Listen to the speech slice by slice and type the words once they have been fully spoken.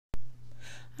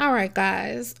All right,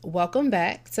 guys, welcome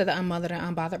back to the Unmothered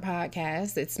and Unbothered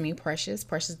podcast. It's me, Precious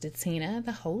Datina,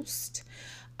 the host.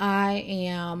 I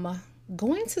am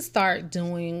going to start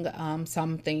doing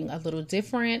something a little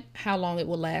different. How long it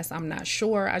will last, I'm not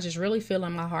sure. I just really feel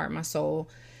in my heart, my soul,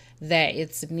 that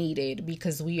it's needed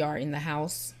because we are in the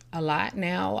house a lot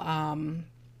now.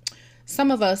 Some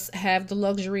of us have the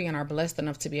luxury and are blessed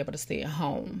enough to be able to stay at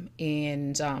home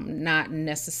and not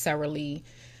necessarily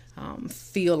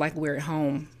feel like we're at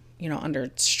home, under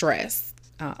stress.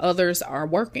 Others are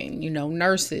working,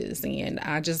 nurses, and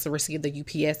I just received the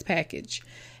UPS package.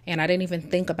 And I didn't even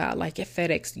think about like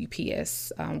FedEx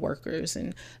UPS workers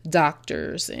and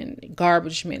doctors and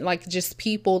garbage men, like just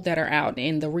people that are out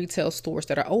in the retail stores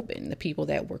that are open, the people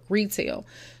that work retail.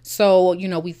 So,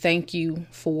 we thank you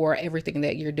for everything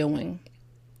that you're doing.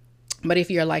 But if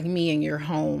you're like me and you're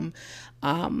home,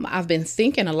 I've been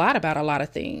thinking a lot about a lot of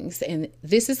things. And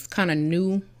this is kind of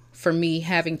new for me,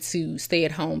 having to stay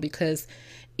at home, because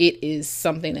it is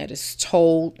something that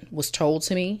was told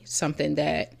to me, something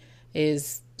that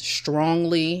is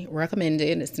strongly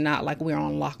recommended. It's not like we're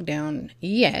on lockdown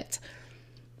yet,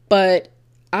 but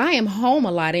I am home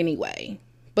a lot anyway,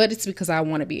 but it's because I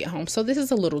want to be at home. So this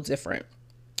is a little different,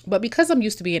 but because I'm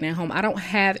used to being at home, I don't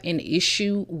have an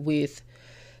issue with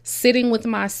sitting with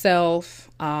myself,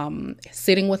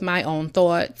 sitting with my own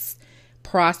thoughts,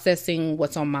 processing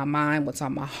what's on my mind, what's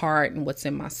on my heart, and what's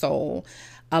in my soul.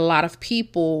 A lot of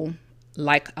people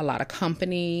like a lot of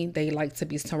company. They like to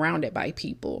be surrounded by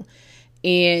people,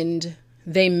 and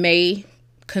they may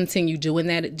continue doing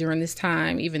that during this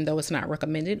time, even though it's not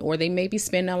recommended, or they may be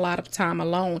spending a lot of time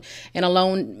alone. And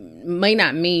alone may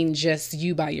not mean just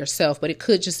you by yourself, but it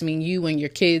could just mean you and your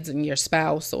kids and your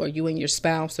spouse, or you and your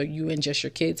spouse, or you and just your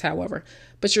kids, however.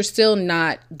 But you're still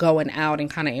not going out and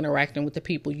kind of interacting with the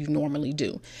people you normally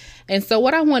do. And so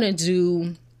what I want to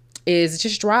do is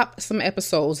just drop some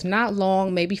episodes, not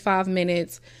long, maybe 5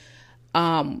 minutes,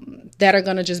 that are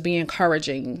going to just be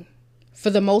encouraging. For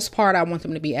the most part, I want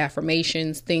them to be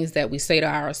affirmations, things that we say to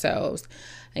ourselves,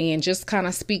 and just kind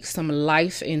of speak some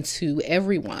life into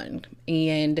everyone.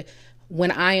 And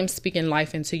when I am speaking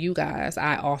life into you guys,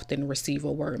 I often receive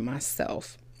a word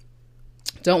myself.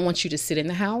 Don't want you to sit in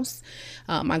the house.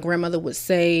 My grandmother would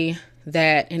say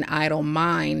that an idle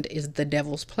mind is the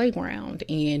devil's playground,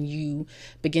 and you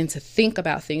begin to think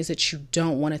about things that you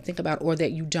don't want to think about or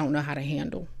that you don't know how to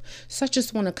handle. So I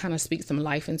just want to kind of speak some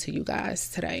life into you guys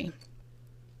today.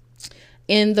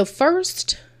 In the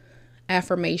first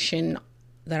affirmation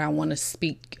that I want to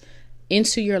speak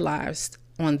into your lives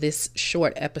on this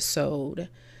short episode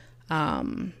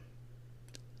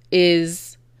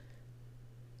is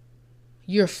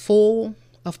you're full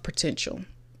of potential.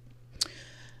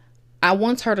 I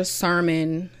once heard a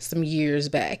sermon some years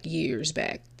back,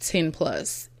 10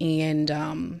 plus, and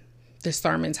the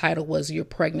sermon title was "You're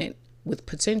Pregnant with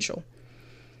Potential."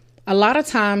 A lot of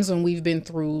times when we've been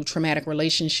through traumatic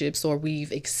relationships or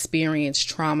we've experienced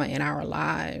trauma in our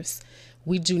lives,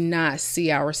 we do not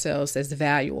see ourselves as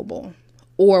valuable,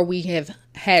 or we have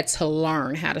had to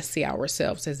learn how to see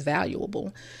ourselves as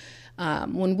valuable.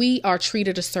 When we are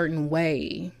treated a certain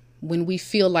way, when we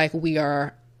feel like we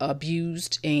are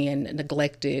abused and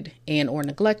neglected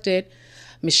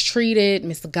mistreated,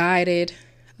 misguided,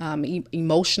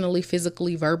 emotionally,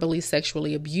 physically, verbally,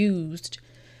 sexually abused,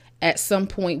 at some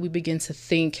point we begin to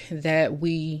think that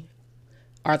we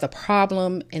are the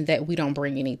problem and that we don't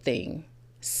bring anything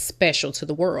special to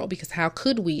the world, because how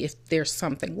could we if there's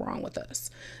something wrong with us?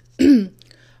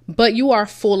 But you are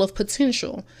full of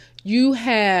potential. You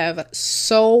have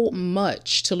so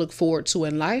much to look forward to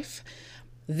in life.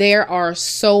 There are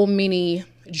so many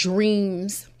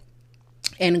dreams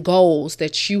and goals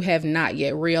that you have not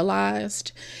yet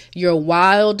realized. Your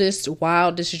wildest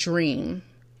dream,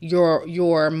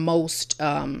 your most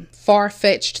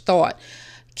far-fetched thought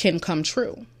can come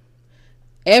true.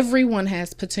 Everyone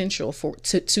has potential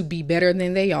to be better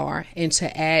than they are and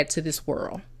to add to this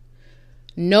world.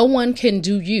 No one can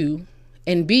do you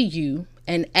and be you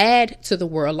and add to the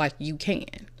world like you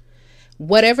can.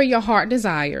 Whatever your heart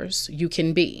desires, you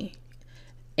can be.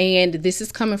 And this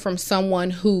is coming from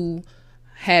someone who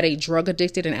had a drug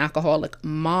addicted and alcoholic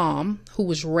mom who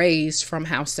was raised from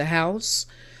house to house.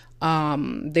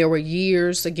 There were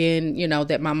years, again,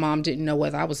 that my mom didn't know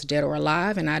whether I was dead or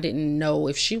alive, and I didn't know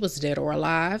if she was dead or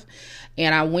alive.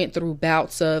 And I went through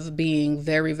bouts of being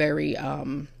very, very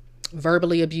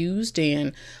verbally abused,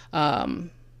 and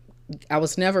I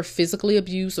was never physically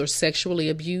abused or sexually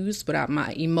abused, but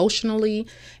emotionally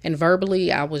and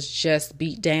verbally, I was just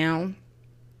beat down,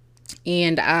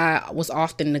 and I was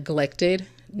often neglected,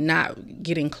 not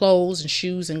getting clothes and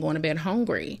shoes and going to bed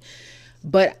hungry.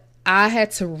 But I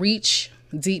had to reach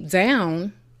deep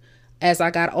down as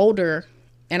I got older,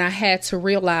 and I had to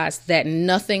realize that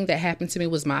nothing that happened to me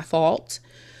was my fault.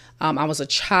 I was a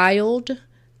child.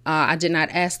 I did not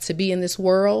ask to be in this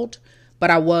world, but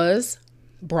I was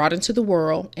brought into the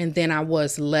world, and then I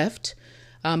was left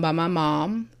by my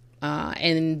mom.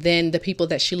 And then the people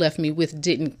that she left me with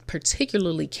didn't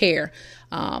particularly care.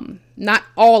 Not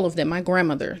all of them. My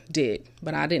grandmother did,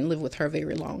 but I didn't live with her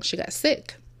very long. She got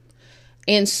sick.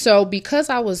 And so because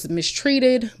I was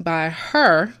mistreated by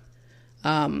her,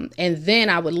 and then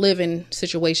I would live in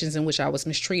situations in which I was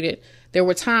mistreated, there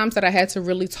were times that I had to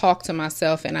really talk to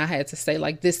myself, and I had to say,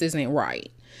 like, this isn't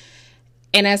right.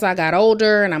 And as I got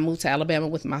older and I moved to Alabama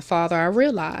with my father, I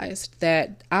realized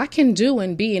that I can do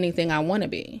and be anything I want to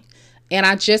be. And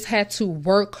I just had to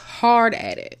work hard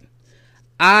at it.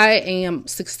 I am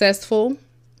successful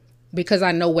because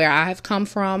I know where I have come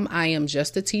from. I am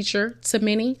just a teacher to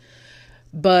many.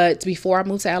 But before I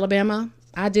moved to Alabama,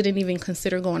 I didn't even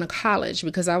consider going to college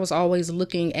because I was always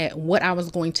looking at what I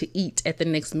was going to eat at the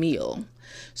next meal.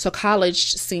 So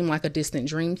college seemed like a distant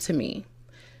dream to me.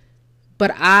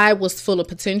 But I was full of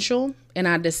potential, and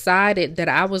I decided that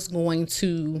I was going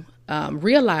to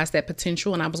realize that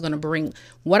potential, and I was going to bring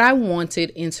what I wanted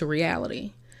into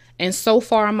reality. And so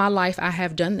far in my life, I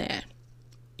have done that.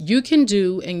 You can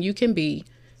do and you can be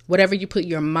whatever you put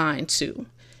your mind to.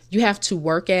 You have to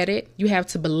work at it. You have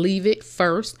to believe it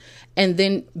first, and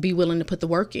then be willing to put the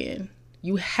work in.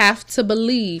 You have to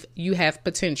believe you have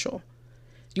potential.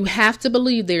 You have to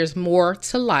believe there's more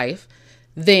to life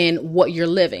than what you're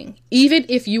living. Even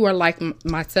if you are like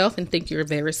myself and think you're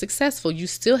very successful, you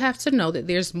still have to know that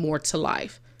there's more to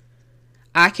life.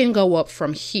 I can go up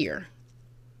from here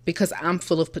because I'm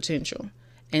full of potential,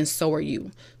 and so are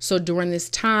you. So during this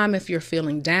time, if you're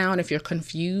feeling down, if you're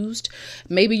confused,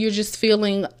 maybe you're just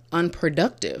feeling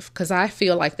unproductive, because I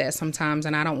feel like that sometimes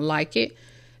and I don't like it.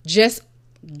 Just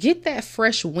get that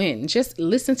fresh wind. Just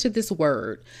listen to this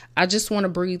word. I just want to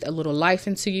breathe a little life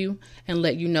into you and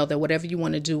let you know that whatever you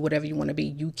want to do, whatever you want to be,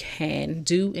 you can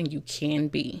do and you can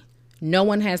be. No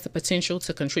one has the potential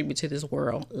to contribute to this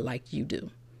world like you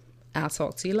do. I'll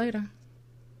talk to you later.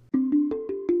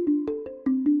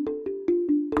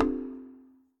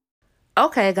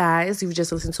 Okay, guys, you've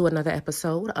just listened to another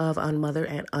episode of Unmothered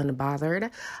and Unbothered.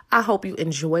 I hope you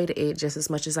enjoyed it just as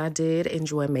much as I did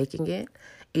enjoy making it.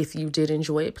 If you did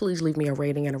enjoy it, please leave me a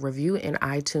rating and a review in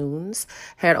iTunes.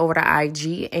 Head over to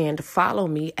IG and follow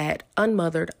me at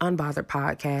Unmothered Unbothered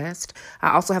Podcast.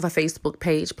 I also have a Facebook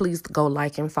page. Please go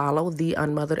like and follow the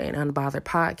Unmothered and Unbothered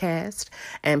Podcast.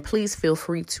 And please feel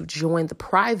free to join the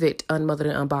private Unmothered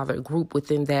and Unbothered group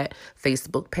within that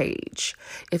Facebook page.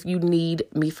 If you need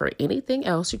me for anything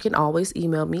else, you can always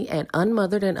email me at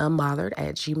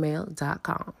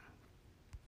unmotheredandunbothered@gmail.com.